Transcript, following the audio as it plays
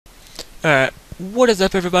Alright, what is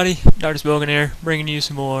up everybody? DrSpilikin here, bringing you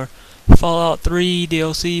some more Fallout 3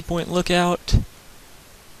 DLC Point Lookout.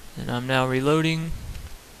 And I'm now reloading.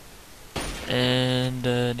 And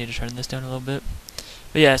need to turn this down a little bit.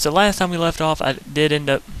 But yeah, so last time we left off, I did end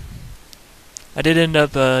up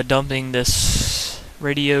dumping this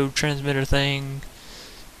radio transmitter thing,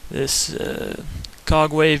 this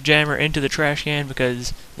cogwave jammer, into the trash can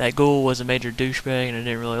because that ghoul was a major douchebag and I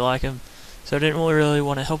didn't really like him. So I didn't really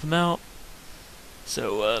want to help him out.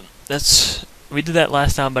 So we did that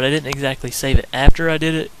last time, but I didn't exactly save it after I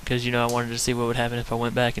did it because I wanted to see what would happen if I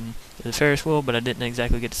went back and did the Ferris wheel, but I didn't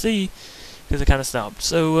exactly get to see because I kind of stopped.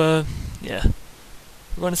 So yeah,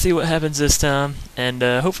 we're going to see what happens this time, and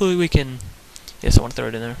hopefully we can. Yes, I want to throw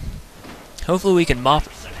it in there. Hopefully we can mop.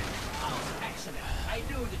 I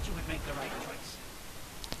knew that you would make the right choice.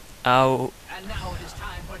 Oh. And now it is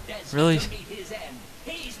time for Desmond Really? to meet his end.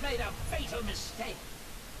 He's made a fatal mistake.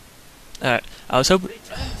 Alright, I was hoping.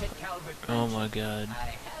 Return to Calvert Oh Mansion. my god.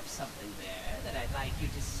 I have something there that I'd like you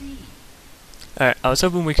to see. Alright, I was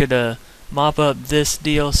hoping we could mop up this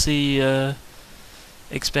DLC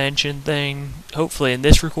expansion thing, hopefully in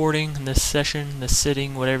this recording, in this session, this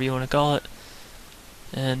sitting, whatever you want to call it.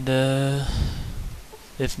 And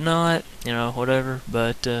if not, whatever.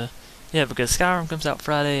 But yeah, because Skyrim comes out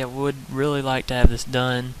Friday, I would really like to have this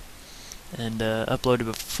done and uploaded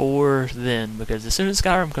before then, because as soon as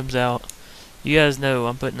Skyrim comes out, you guys know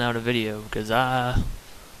I'm putting out a video because I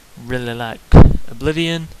really like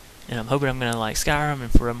Oblivion, and I'm hoping I'm gonna like Skyrim,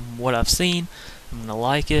 and from what I've seen, I'm gonna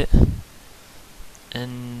like it.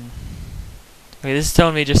 And okay, this is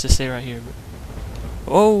telling me just to stay right here.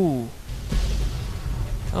 But oh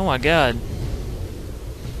my god,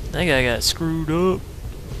 that guy got screwed up.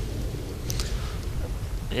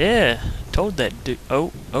 Yeah, told that dude.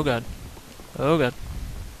 Oh god. Oh god.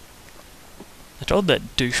 I told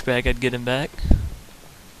that douchebag I'd get him back.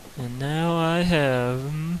 And now I have.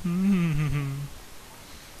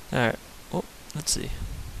 Alright. Oh, let's see.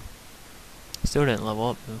 Still didn't level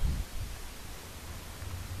up though.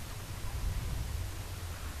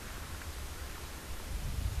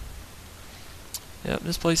 Yep,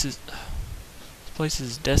 this place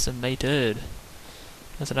is decimated.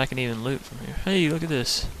 Nothing I can even loot from here. Hey, look at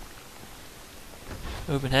this.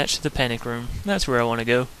 Open hatch to the panic room. That's where I want to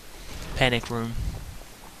go. Panic room.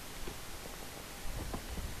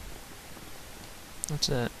 What's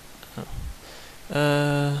that?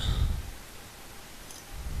 Oh.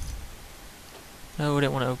 No, we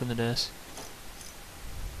didn't want to open the desk.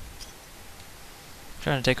 I'm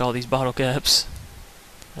trying to take all these bottle caps.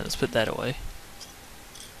 Let's put that away.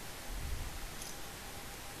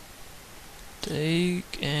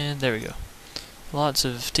 And there we go. Lots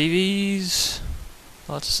of TVs,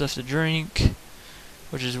 lots of stuff to drink,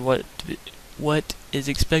 which is what is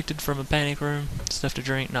expected from a panic room. Stuff to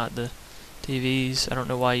drink, not the TVs. I don't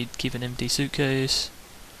know why you'd keep an empty suitcase.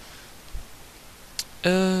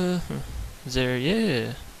 Is there?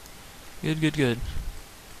 Yeah. Good.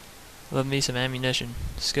 Love me some ammunition.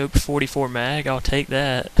 Scoped 44 mag. I'll take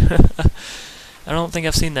that. I don't think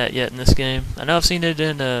I've seen that yet in this game. I know I've seen it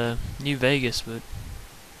in New Vegas, but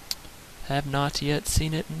have not yet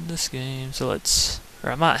seen it in this game. So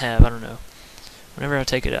or I might have, I don't know. Whenever I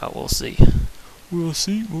take it out, we'll see. We'll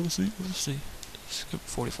see. Scope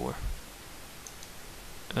 44.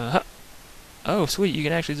 Oh, sweet, you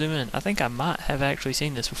can actually zoom in. I think I might have actually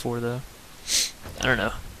seen this before, though. I don't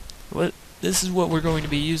know. This is what we're going to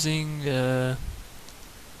be using.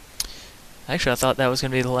 Actually, I thought that was going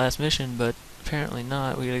to be the last mission, but apparently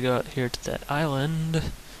not. We gotta go out here to that island,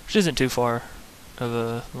 which isn't too far of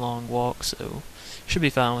a long walk, so should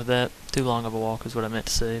be fine with that. Too long of a walk is what I meant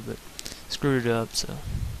to say, but screwed it up, so.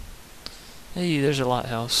 Hey, there's a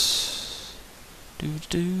lighthouse.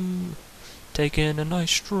 Taking a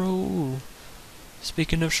nice stroll.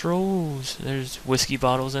 Speaking of strolls, there's whiskey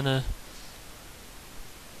bottles in a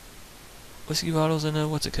what's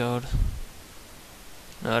it called?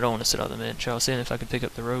 No, I don't want to sit on the bench. I was seeing if I could pick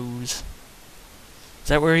up the rose. Is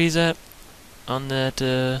that where he's at? On that,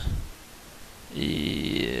 yeah,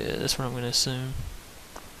 that's what I'm going to assume.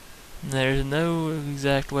 There's no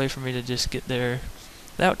exact way for me to just get there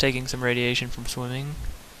without taking some radiation from swimming.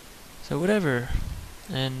 So whatever.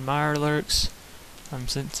 And mire lurks, I'm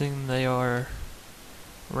sensing they are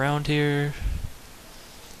around here.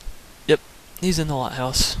 Yep, he's in the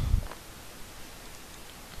lighthouse.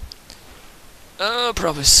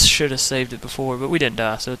 Probably should have saved it before, but we didn't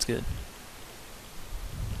die, so it's good.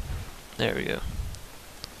 There we go.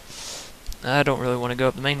 I don't really want to go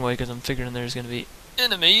up the main way because I'm figuring there's going to be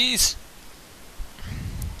enemies.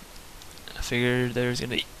 I figured there's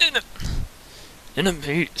going to be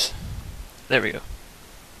enemies. There we go.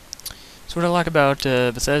 So what I like about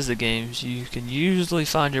Bethesda games, you can usually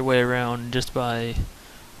find your way around just by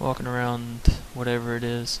walking around whatever it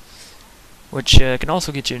is, which can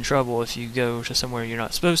also get you in trouble if you go to somewhere you're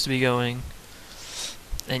not supposed to be going,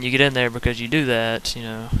 and you get in there because you do that, you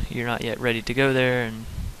know, you're not yet ready to go there, and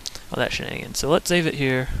all that shenanigans. So let's save it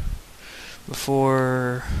here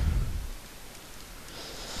before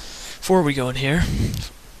we go in here,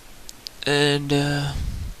 and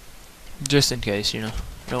just in case, you know,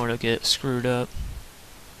 don't want to get screwed up.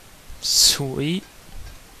 Sweet.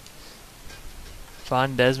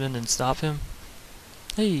 Find Desmond and stop him.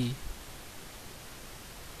 Hey.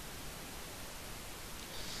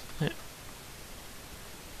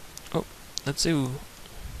 Oh, let's see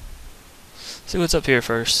what's up here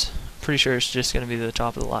first. Pretty sure it's just gonna be the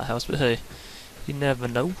top of the lighthouse, but hey, you never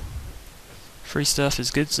know. Free stuff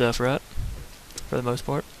is good stuff, right? For the most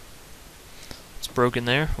part. It's broken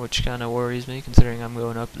there, which kind of worries me, considering I'm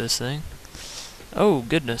going up this thing. Oh,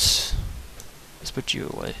 goodness. Let's put you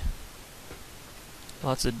away.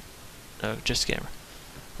 Lots of... oh, just camera.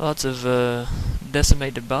 Lots of,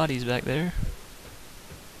 decimated bodies back there.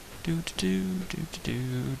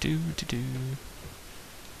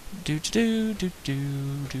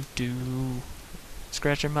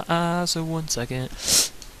 Scratching my eyes for 1 second.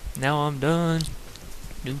 Now I'm done.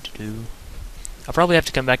 I'll probably have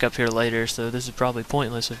to come back up here later, so this is probably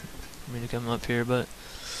pointless for me to come up here, but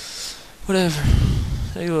whatever.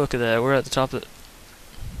 Take a look at that. We're at the top of the...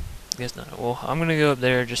 I guess not. Well, I'm gonna go up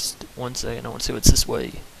there just 1 second. I want to see what's this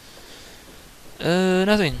way.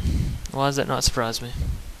 Nothing. Why does that not surprise me?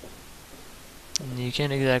 And you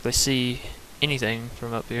can't exactly see anything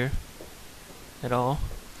from up here at all.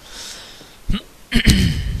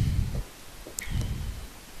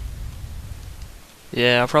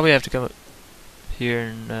 Yeah, I'll probably have to come up here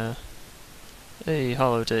and, hey,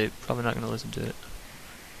 holotape. Probably not going to listen to it.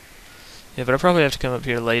 Yeah, but I'll probably have to come up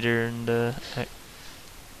here later and, alright,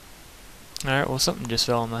 well, something just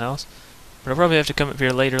fell on my house. But I'll probably have to come up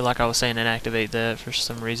here later, like I was saying, and activate that for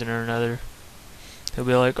some reason or another. He'll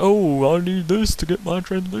be like, oh, I need this to get my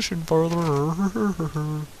transmission further.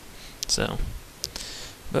 So.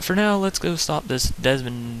 But for now, let's go stop this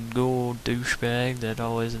Desmond Ghoul douchebag that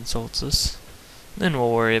always insults us. Then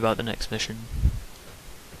we'll worry about the next mission.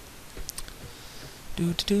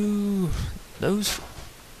 Those...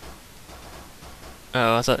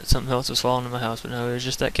 oh, I thought something else was falling in my house, but no, it was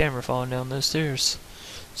just that camera falling down those stairs.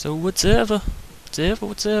 So whatever.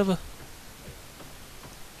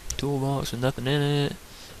 Toolbox with nothing in it.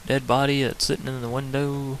 Dead body that's sitting in the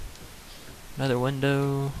window. Another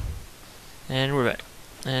window. And we're back.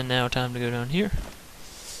 And now time to go down here.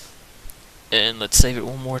 And let's save it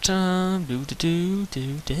one more time.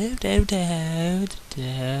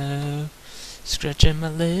 Scratching my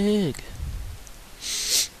leg.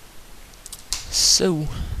 So,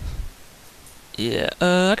 yeah,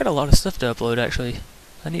 I got a lot of stuff to upload actually.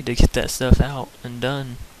 I need to get that stuff out and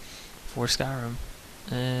done for Skyrim.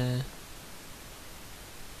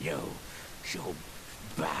 You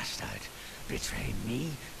bastard! Betray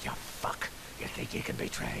me, you fuck! You think you can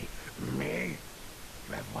betray me?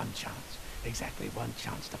 You have one chance. Exactly one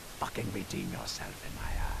chance to fucking redeem yourself in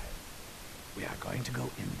my eyes. We are going to go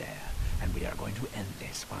in there, and we are going to end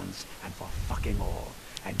this once and for fucking all.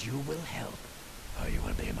 And you will help, or you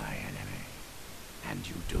will be my enemy. And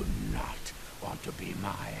you do not want to be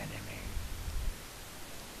my enemy.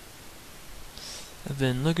 I've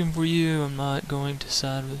been looking for you. I'm not going to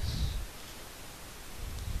side with...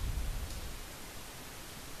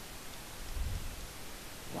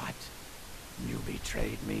 What? You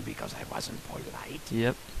betrayed me because I wasn't polite?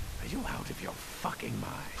 Yep. Are you out of your fucking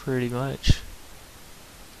mind? Pretty much.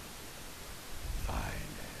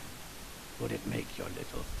 Fine then. Would it make your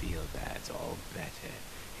little feel-bads all better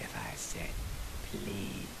if I said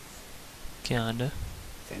please? Kinda.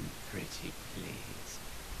 Then pretty please,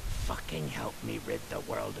 fucking help me rid the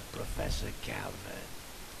world of Professor Calvert.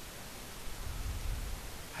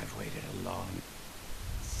 I've waited a long...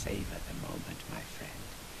 savor the moment, my friend.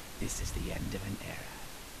 This is the end of an era.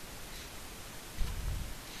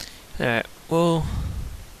 Alright, well...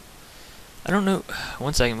 I don't know...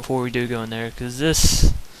 1 second before we do go in there, because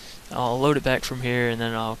this... I'll load it back from here, and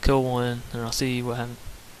then I'll kill one, and I'll see what happens.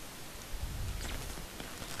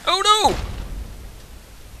 Oh no!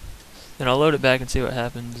 Then I'll load it back and see what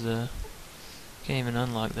happens. Can't even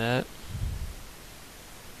unlock that.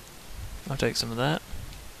 I'll take some of that.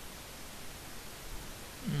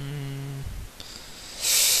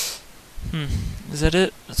 Is that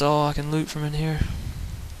it? That's all I can loot from in here?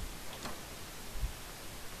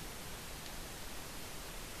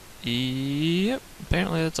 Yep,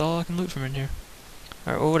 apparently that's all I can loot from in here.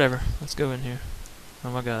 Alright, well, whatever. Let's go in here.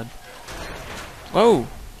 Oh my god. Whoa!